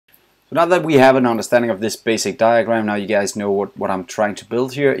So now that we have an understanding of this basic diagram, now you guys know what I'm trying to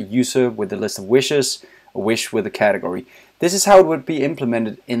build here. A user with a list of wishes, a wish with a category. This is how it would be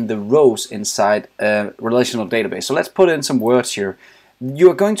implemented in the rows inside a relational database. So let's put in some words here.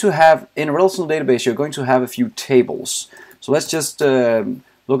 You're going to have, in a relational database, you're going to have a few tables. So let's just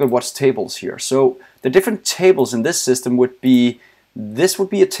look at what's tables here. So the different tables in this system would be, this would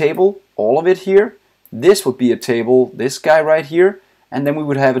be a table, all of it here. This would be a table, this guy right here. And then we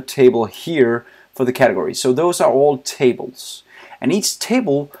would have a table here for the category. So those are all tables. And each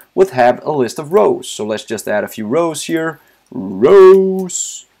table would have a list of rows. So let's just add a few rows here.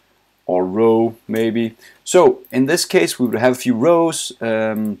 Rows, or row maybe. So in this case we would have a few rows.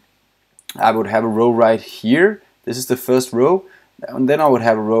 I would have a row right here. This is the first row. And then I would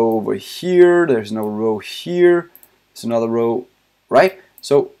have a row over here. There's no row here. There's another row, right?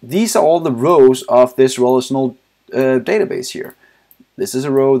 So these are all the rows of this relational database here. This is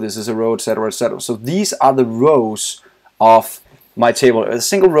a row, etc., etc. So these are the rows of my table. A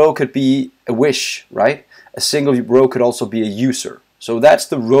single row could be a wish, right? A single row could also be a user. So that's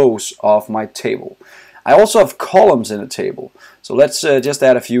the rows of my table. I also have columns in a table. So let's just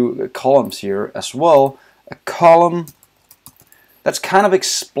add a few columns here as well. A column, that's kind of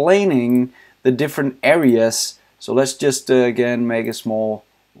explaining the different areas. So let's just again make a small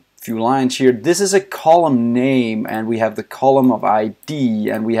few lines here. This is a column name, and we have the column of ID,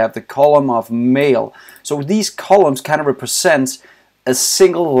 and we have the column of mail. So these columns kind of represent a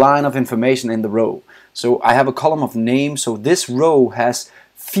single line of information in the row. So I have a column of name, so this row has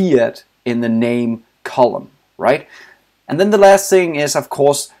fiat in the name column, right? And then the last thing is, of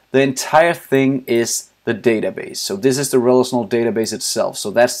course, the entire thing is the database. So this is the relational database itself. So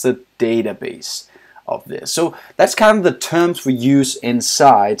that's the database of this. So that's kind of the terms we use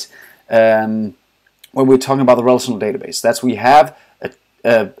inside when we're talking about the relational database. That's, we have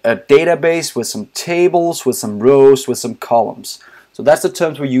a database with some tables, with some rows, with some columns. So that's the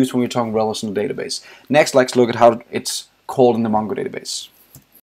terms we use when we're talking relational database. Next, let's look at how it's called in the Mongo database.